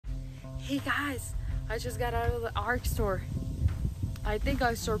Hey guys, I just got out of the ARC store. I think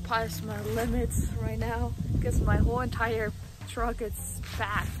I surpassed my limits right now because my whole entire truck is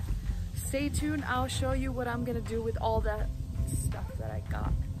fat. Stay tuned, I'll show you what I'm gonna do with all that stuff that I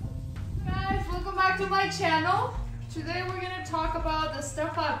got. Hey guys, welcome back to my channel. Today we're gonna talk about the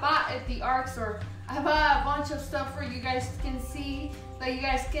stuff I bought at the ARC store. I bought a bunch of stuff where you guys can see that you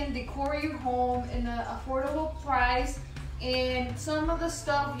guys can decor your home in an affordable price. And some of the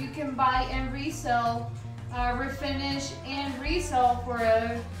stuff you can buy and resell, refinish and resell for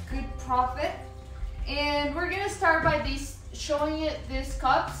a good profit. And we're gonna start by showing it these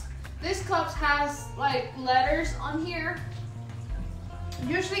cups. This cups has like letters on here.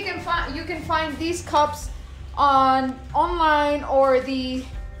 Usually you can find these cups online or the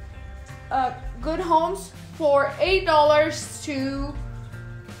Good Homes for $8 to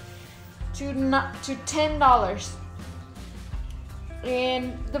 $10.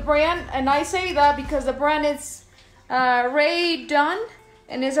 And the brand, and I say that because the brand is Ray Dunn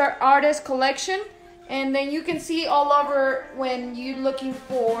and is our artist collection. And then you can see all over when you're looking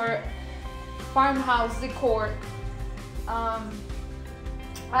for farmhouse decor. I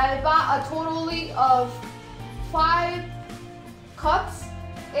bought a totally of 5 cups,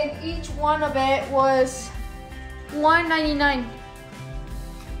 and each one of it was $1.99.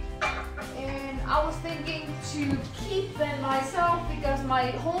 And I was thinking to keep them myself because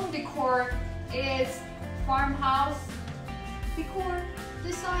my home decor is farmhouse decor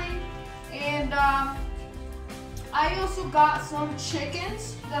design. And I also got some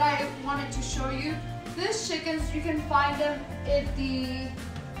chickens that I wanted to show you. These chickens, you can find them at the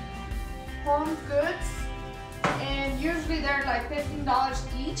Home Goods, and usually they're like $15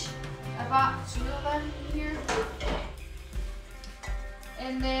 each. I bought 2 of them here.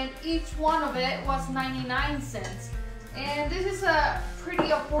 And then each one of it was 99 cents. And this is a pretty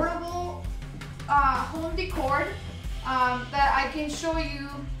affordable home decor that I can show you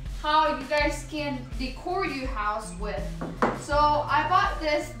how you guys can decor your house with. So I bought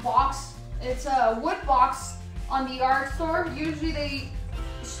this box. It's a wood box on the ARC store. Usually they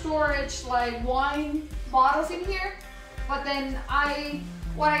storage like wine bottles in here. But then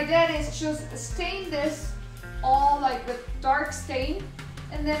what I did is just stain this all like with dark stain.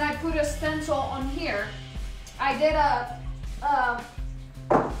 And then I put a stencil on here. I did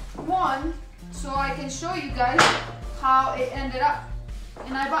one so I can show you guys how it ended up.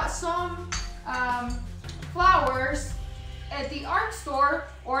 And I bought some flowers at the ARC store,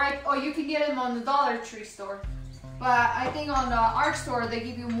 or you can get them on the Dollar Tree store. But I think on the ARC store they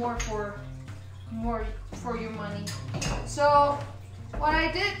give you more for your money. So what I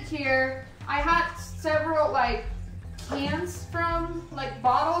did here, I had several like cans from like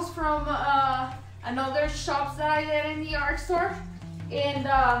bottles from another shops that I did in the ARC store, and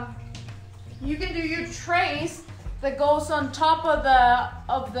you can do your trays that goes on top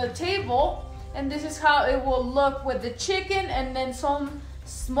of the table, and this is how it will look with the chicken. And then some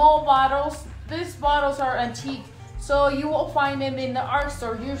small bottles. These bottles are antique, so you will find them in the ARC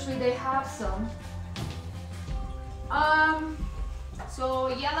store. Usually they have some. So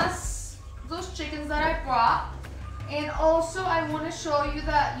yeah, that's those chickens that I brought. And also I want to show you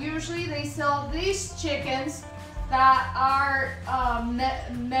that usually they sell these chickens that are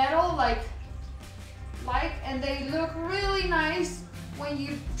metal and they look really nice when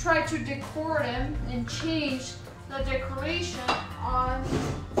you try to decor them and change the decoration on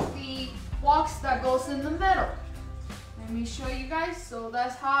the box that goes in the middle. Let me show you guys. So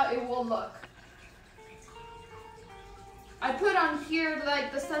that's how it will look. I put on here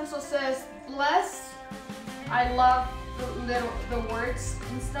like the stencil says blessed. I love the words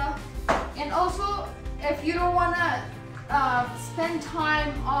and stuff. And also, if you don't want to spend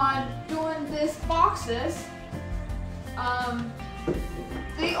time on doing these boxes,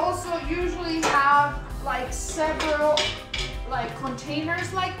 they also usually have like several like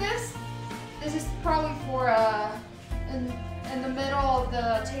containers like this. This is probably for in the middle of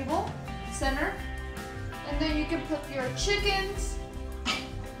the table, center. And then you can put your chickens,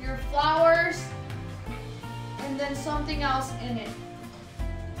 your flowers, and then something else in it,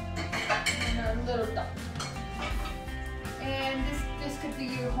 and a little duck. And this could be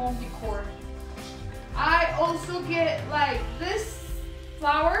your home decor. I also get like this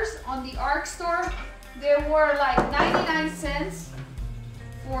flowers on the ARC store. They were like 99 cents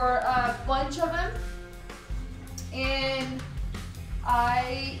for a bunch of them. And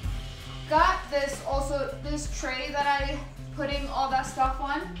I got this tray that I putting all that stuff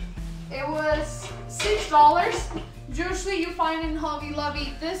on. It was $6. Usually you find in Hobby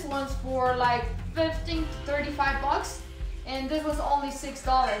Lobby this one's for like 15 to 35 bucks, and this was only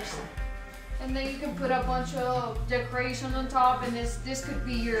 $6. And then you can put a bunch of decoration on top, and this could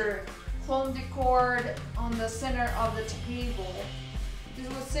be your home decor on the center of the table. This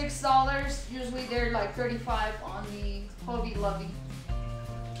was $6. Usually they're like $35 on the Hobby Lobby.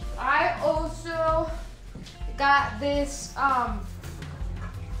 I also got this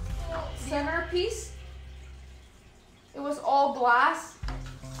centerpiece. It was all glass.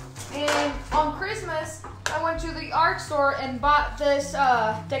 And on Christmas, I went to the art store and bought this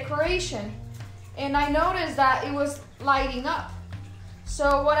decoration. And I noticed that it was lighting up.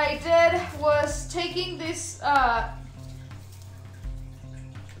 So what I did was taking this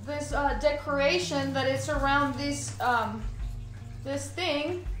decoration that is around this this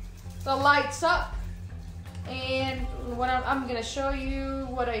thing that lights up, and what I'm gonna show you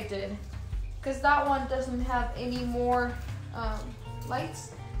what I did, because that one doesn't have any more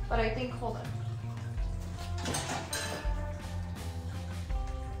lights, but I think, hold on.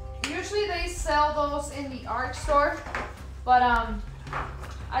 Usually they sell those in the art store, but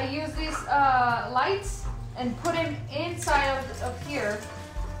I use these lights and put them inside of here.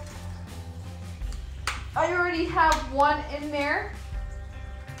 I already have one in there,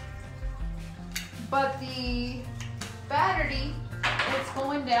 but the battery is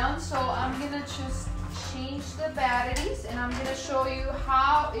going down, so I'm gonna just change the batteries, and I'm gonna show you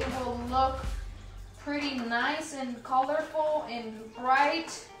how it will look pretty nice and colorful and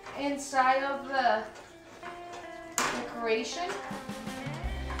bright inside of the decoration.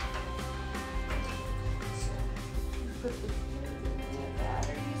 So, put the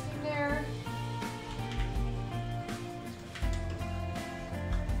batteries in there.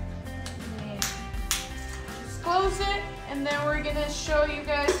 And just close it, and then we're gonna show you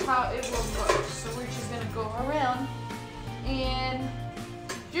guys how it will look. So we're just gonna go around, and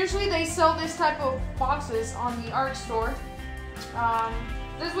usually they sell this type of boxes on the art store.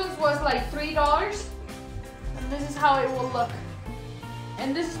 This one was like $3, and this is how it will look.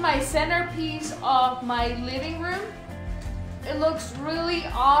 And this is my centerpiece of my living room. It looks really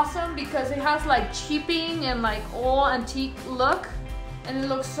awesome because it has like chipping and like all antique look, and it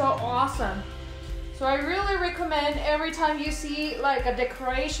looks so awesome. So I really recommend, every time you see like a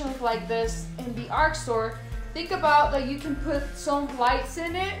decoration like this in the art store, think about that you can put some lights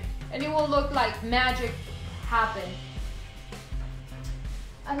in it and it will look like magic happen.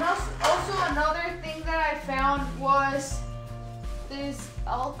 And also another thing that I found was this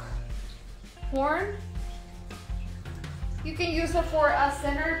elk horn. You can use it for a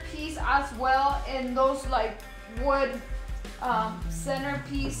centerpiece as well, in those like wood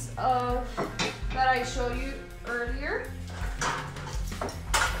centerpiece of that I showed you earlier.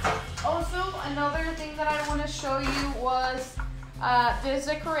 Also, another thing that I want to show you was this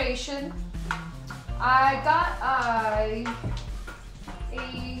decoration. I got a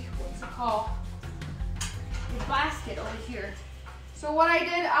what's it called? A basket over here. So what I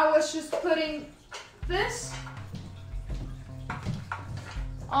did, I was just putting this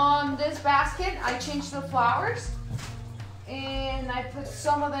on this basket. I changed the flowers, and I put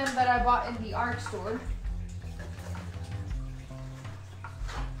some of them that I bought in the art store.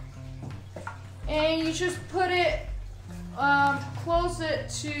 And you just put it, close it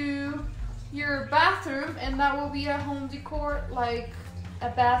to your bathroom, and that will be a home decor, like a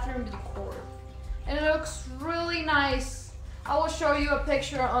bathroom decor. And it looks really nice. I will show you a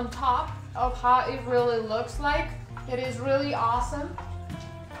picture on top of how it really looks like. It is really awesome.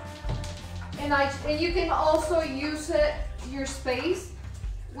 And you can also use it, your space.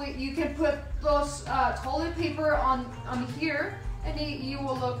 You can put those toilet paper on here, and you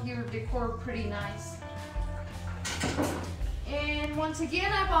will look your decor pretty nice. And once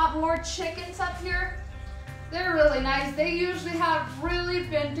again, I bought more chickens up here. They're really nice. They usually have really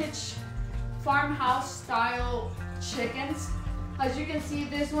vintage farmhouse style chickens. As you can see,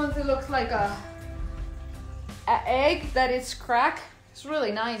 this one, it looks like a egg that is cracked. It's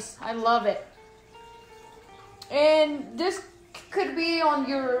really nice. I love it. And this could be on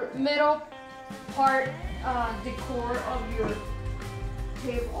your middle part decor of your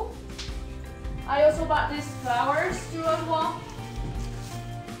table. I also bought these flowers too as well.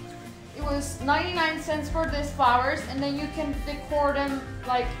 It was 99 cents for these flowers, and then you can decor them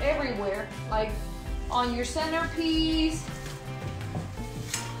like everywhere, like on your centerpiece.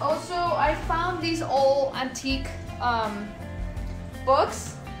 Also, I found these old antique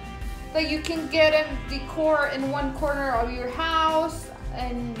books that you can get and decor in one corner of your house,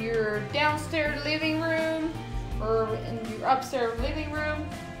 and your downstairs living room, or in your upstairs living room,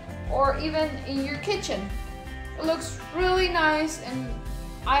 or even in your kitchen. It looks really nice, and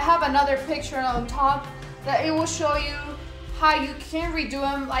I have another picture on top that it will show you how you can redo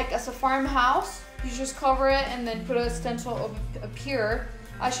them like as a farmhouse. You just cover it and then put a stencil up here.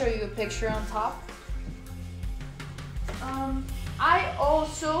 I'll show you a picture on top. I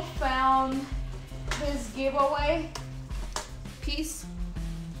also found this giveaway piece.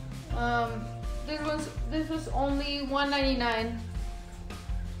 This was only $1.99.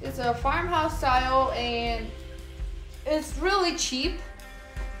 It's a farmhouse style and it's really cheap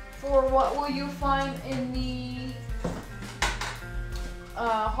for what will you find in the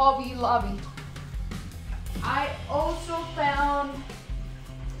Hobby Lobby. I also found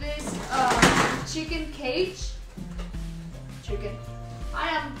this chicken cage.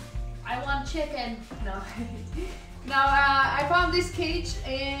 I want chicken. No. Now I found this cage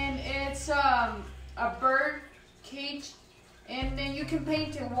and it's a bird cage, and then you can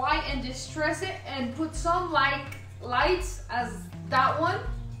paint it white and distress it and put some lights as that one.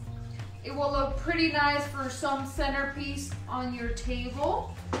 It will look pretty nice for some centerpiece on your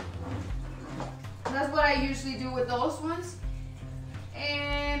table. That's what I usually do with those ones.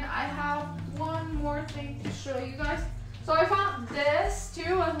 And I have one more thing to show you guys. So I found this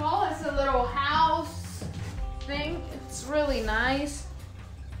too as well. It's a little house thing. It's really nice.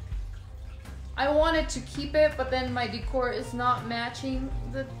 I wanted to keep it, but then my decor is not matching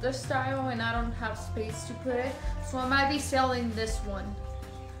the style and I don't have space to put it. So I might be selling this one.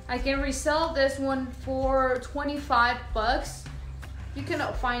 I can resell this one for 25 bucks. You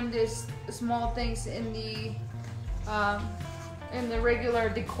cannot find these small things in the regular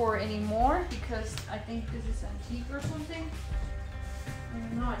decor anymore because I think this is antique or something.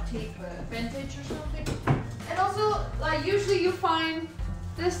 Not antique, but vintage or something. And also, like usually you find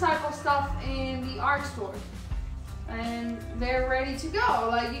this type of stuff in the art store, and they're ready to go.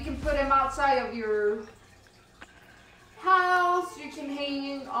 Like you can put them outside of your house. You can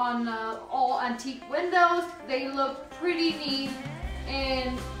hang on all antique windows. They look pretty neat,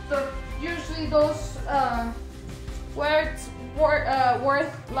 and usually those worth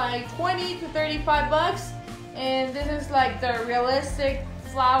like 20 to 35 bucks. And this is like the realistic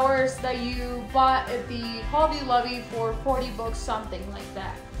flowers that you bought at the Hobby Lobby for 40 bucks, something like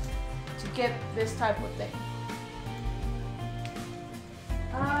that, to get this type of thing.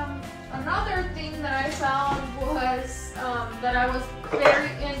 Another thing that I found was that I was very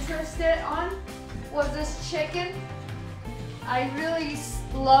interested on was this chicken. I really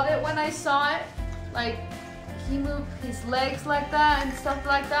love it when I saw it. Like he moved his legs like that and stuff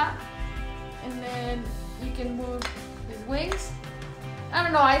like that, and then you can move his wings. I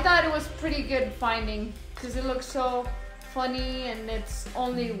don't know, I thought it was pretty good finding because it looks so funny and it's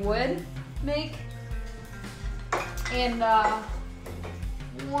only wood make. And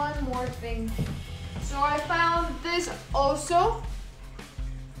one more thing. So I found this also.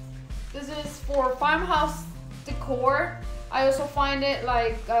 This is for farmhouse decor. I also find it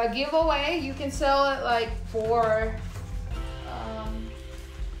like a giveaway. You can sell it like for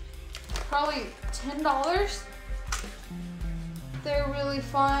probably $10. They're really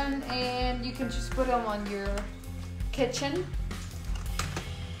fun and you can just put them on your kitchen.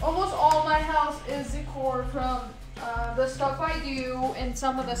 Almost all my house is decor from the stuff I do and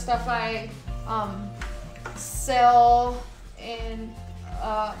some of the stuff I sell and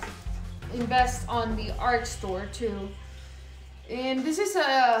invest on the art store too. And this is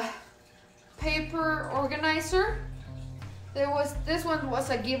a paper organizer. This one was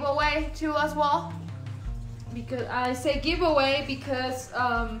a giveaway too as well. Because I say giveaway because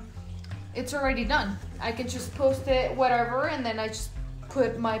it's already done. I can just post it whatever and then I just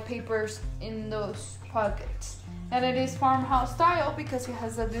put my papers in those pockets. And it is farmhouse style because it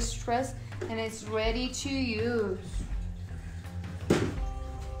has a distress and it's ready to use.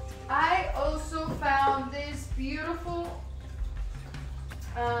 I also found this beautiful,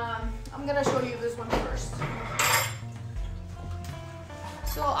 I'm gonna show you this one first.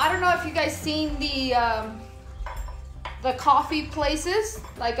 So I don't know if you guys seen the coffee places,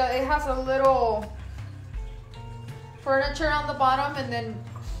 like it has a little furniture on the bottom and then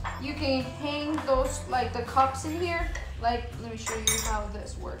you can hang those, like the cups in here. Like, let me show you how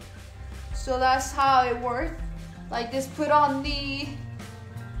this works. So that's how it works. Like this, put on the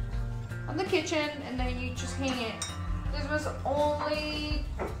kitchen and then you just hang it. This was only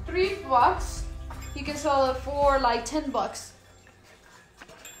 $3. You can sell it for like 10 bucks.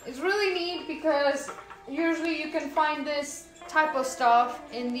 It's really neat because usually you can find this type of stuff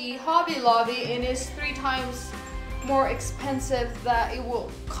in the Hobby Lobby and it's 3 times more expensive that it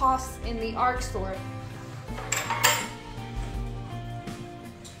will cost in the art store.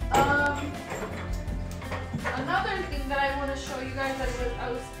 Another thing that I want to show you guys,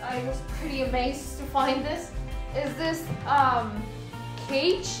 I was pretty amazed to find this. is this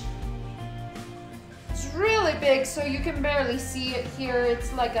cage. It's really big, so you can barely see it here.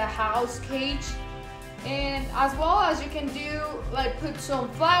 It's like a house cage. And as well as you can do, like put some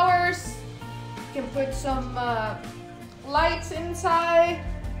flowers, you can put some lights inside,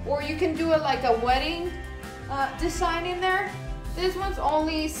 or you can do it like a wedding design in there. This one's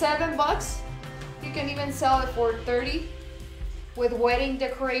only $7. You can even sell it for 30 with wedding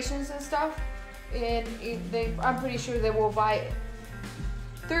decorations and stuff. And I'm pretty sure they will buy it.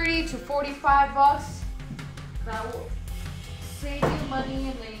 30 to 45 bucks. That will save you money,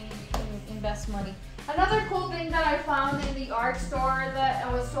 and then you can invest money. Another cool thing that I found in the art store that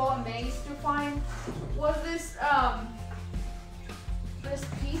I was so amazed to find was this this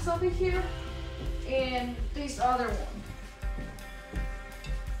piece over here and this other one.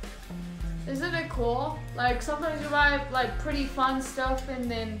 Isn't it cool? Like sometimes you buy like pretty fun stuff and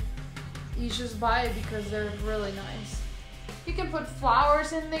then you just buy it because they're really nice. You can put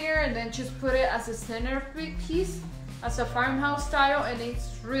flowers in there and then just put it as a centerpiece, as a farmhouse style, and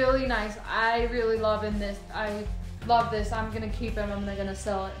it's really nice. I really love this. I love this. I'm gonna keep it. I'm not gonna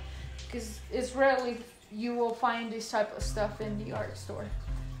sell it because it's rarely you will find this type of stuff in the art store.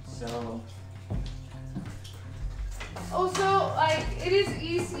 So also, like, it is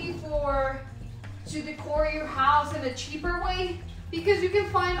easy to decor your house in a cheaper way because you can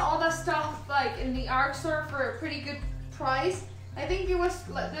find all that stuff like in the art store for a pretty good price. I think this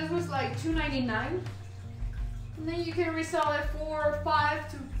was like $2.99. And then you can resell it for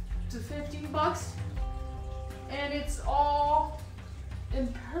 5 to 15 bucks. And it's all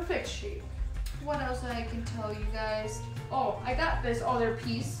in perfect shape. What else I can tell you guys? Oh, I got this other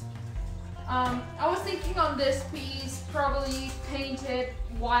piece. I was thinking on this piece, probably paint it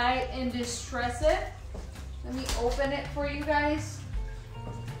white and distress it. Let me open it for you guys.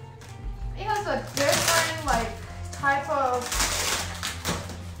 It has a different like type of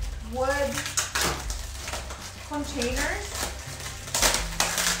wood containers.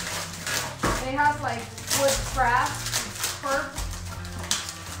 It has like wood craft curve.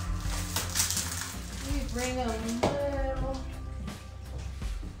 Let me bring a little.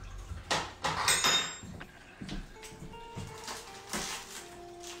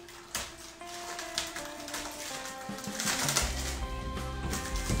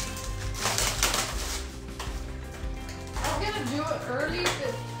 I'm gonna do it early to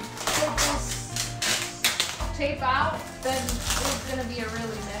put this tape out, then it's gonna be a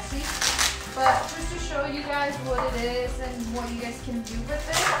really messy. But just to show you guys what it is and what you guys can do with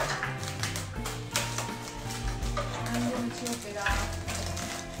it, I'm going to take it out.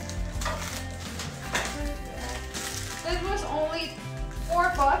 This was only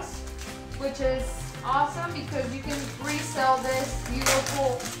 $4, which is awesome because you can resell this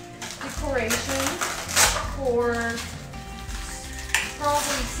beautiful decoration for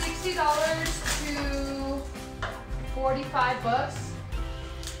probably $60 to 45 bucks.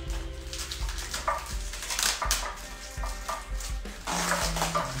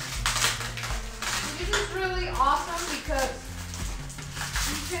 This is really awesome because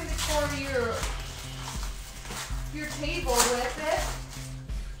you can decor your table with it,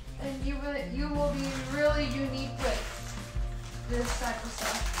 and you will be really unique with this type of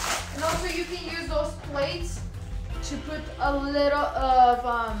stuff. And also you can use those plates to put a little of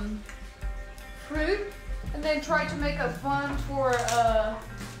fruit, and then try to make a fun for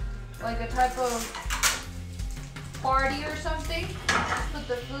like a type of party or something. Put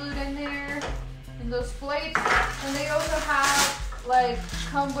the food in there in those plates, and they also have like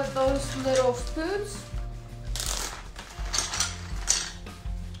come with those little spoons.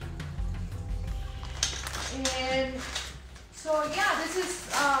 And so yeah, this is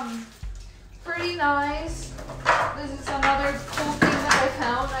pretty nice. This is another cool thing that I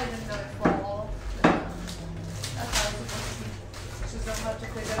found. I didn't know it for all. That's how it's supposed to be. It's just I'm about to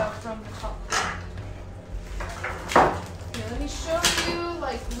pick it up from the top. Here, let me show you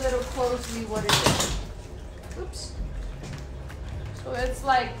like little closely what it is. Oops. So it's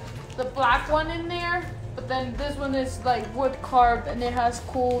like the black one in there, but then this one is like wood carved, and it has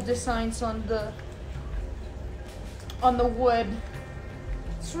cool designs on the wood.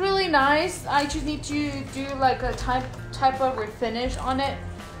 It's really nice. I just need to do like a type of refinish on it.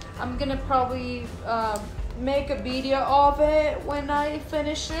 I'm gonna probably make a video of it when I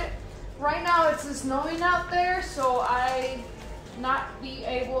finish it. Right now it's snowing out there, so I not be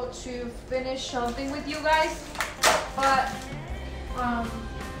able to finish something with you guys. But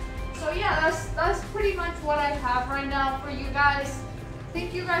so yeah, that's pretty much what I have right now for you guys.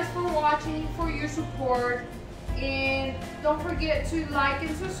 Thank you guys for watching, for your support. And don't forget to like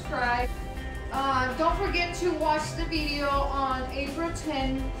and subscribe. Don't forget to watch the video on April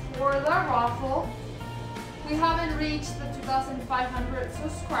 10 for the raffle. We haven't reached the 2,500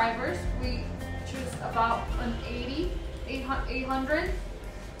 subscribers. We just about an 800.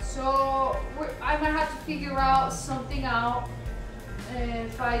 So I might have to figure out something out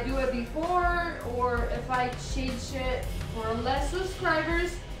if I do it before or if I change it for less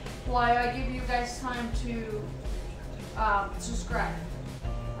subscribers while I give you guys time to subscribe.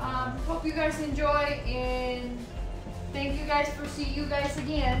 Hope you guys enjoy, and thank you guys for seeing you guys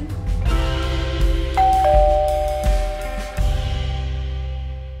again.